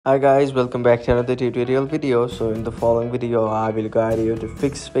Hi guys, welcome back to another tutorial video. So in the following video, I will guide you to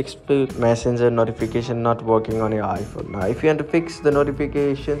fix Facebook Messenger notification not working on your iPhone. Now, if you want to fix the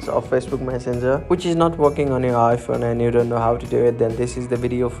notifications of Facebook Messenger which is not working on your iPhone and you don't know how to do it, then this is the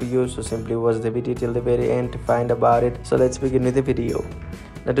video for you. So simply watch the video till the very end to find about it. So let's begin with the video.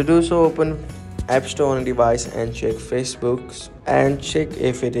 Now to do so, open App Store on a device and check Facebook and check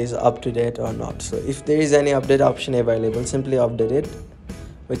if it is up to date or not. So if there is any update option available, simply update it,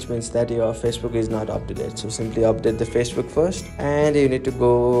 which means that your Facebook is not up to date. So simply update the Facebook first, and you need to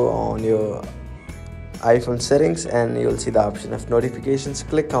go on your iPhone settings and you'll see the option of notifications.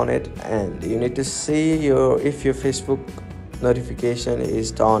 Click on it and you need to see if your Facebook notification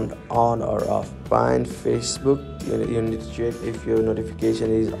is turned on or off. Find Facebook, you need to check if your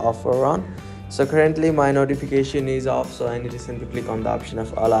notification is off or on. So currently my notification is off, so I need to simply click on the option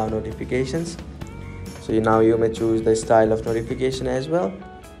of allow notifications. So now you may choose the style of notification as well.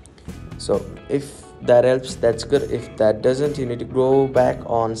 So if that helps, that's good. If that doesn't, you need to go back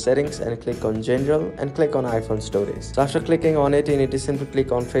on settings and click on general and click on iPhone storage. So after clicking on it, you need to simply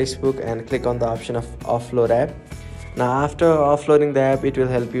click on Facebook and click on the option of offload app. Now after offloading the app, it will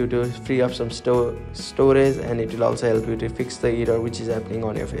help you to free up some storage, and it will also help you to fix the error which is happening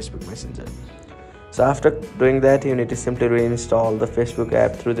on your Facebook Messenger. So after doing that, you need to simply reinstall the Facebook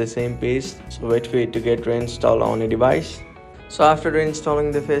app through the same page. So wait for it to get reinstalled on a device. So after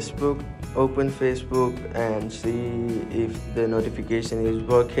reinstalling the Facebook, open Facebook and see if the notification is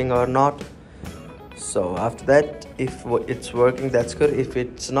working or not. So after that, if it's working, that's good. If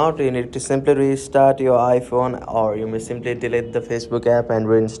it's not, you need to simply restart your iPhone, or you may simply delete the Facebook app and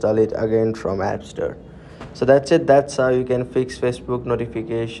reinstall it again from App Store. So that's it. That's how you can fix Facebook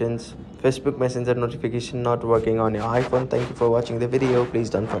Messenger notification not working on your iPhone. Thank you for watching the video. Please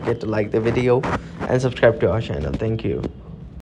don't forget to like the video and subscribe to our channel. Thank you.